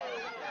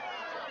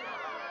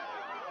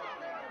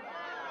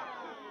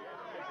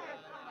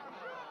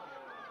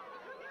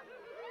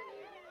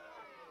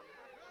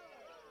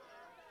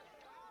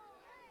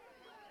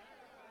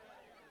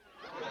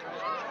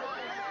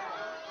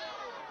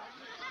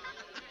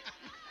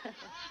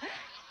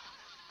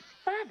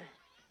Father,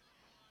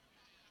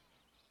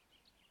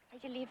 are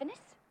you leaving us?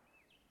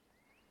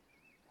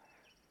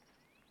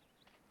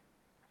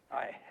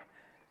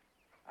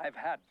 I've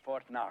had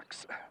Fort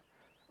Knox.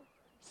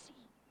 See.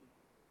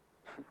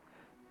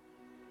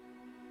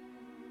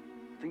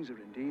 Things are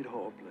indeed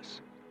hopeless.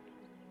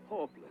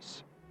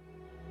 Hopeless.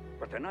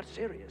 But they're not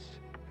serious.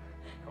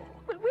 No.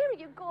 Well, where are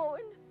you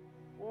going?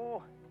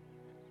 Oh,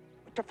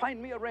 to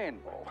find me a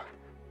rainbow.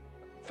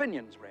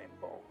 Finian's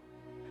rainbow.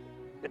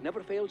 It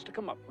never fails to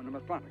come up when a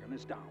McFlanagan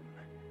is down.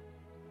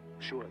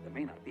 Sure, there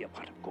may not be a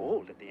pot of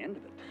gold at the end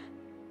of it,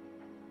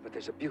 but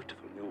there's a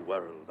beautiful new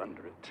world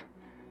under it.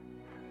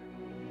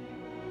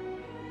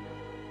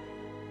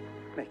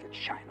 Make it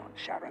shine on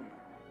Sharon.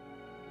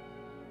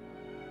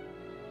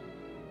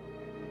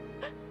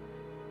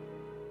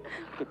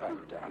 Goodbye,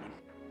 my darling.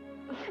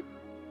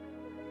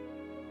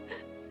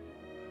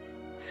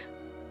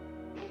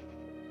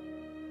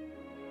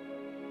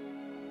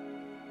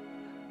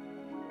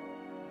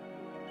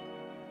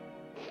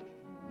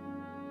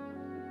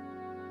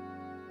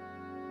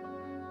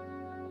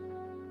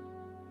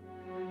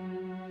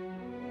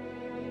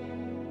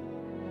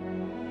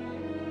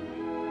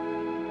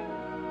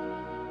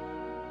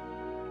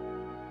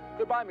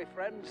 Goodbye, my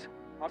friends.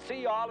 I'll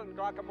see you all in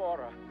Glocca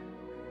Morra.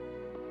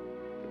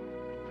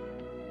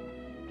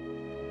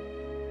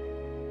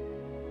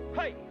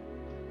 Hey!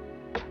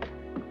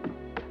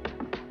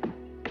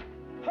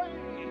 Hey!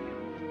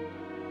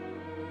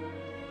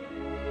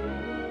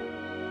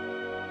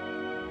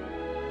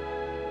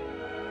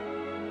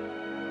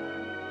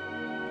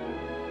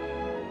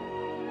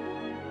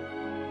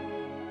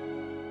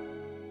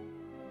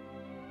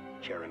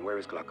 Sharon, where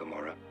is Glocca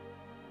Morra?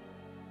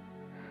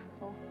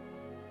 Oh.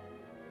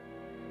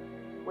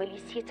 Well, you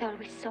see, it's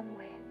always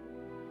somewhere.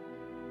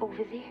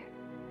 Over there.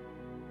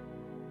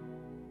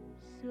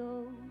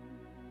 So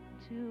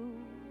to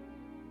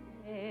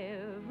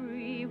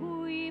every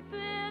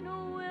weeping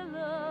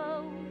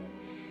willow,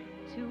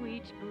 to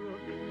each brook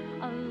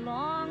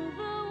along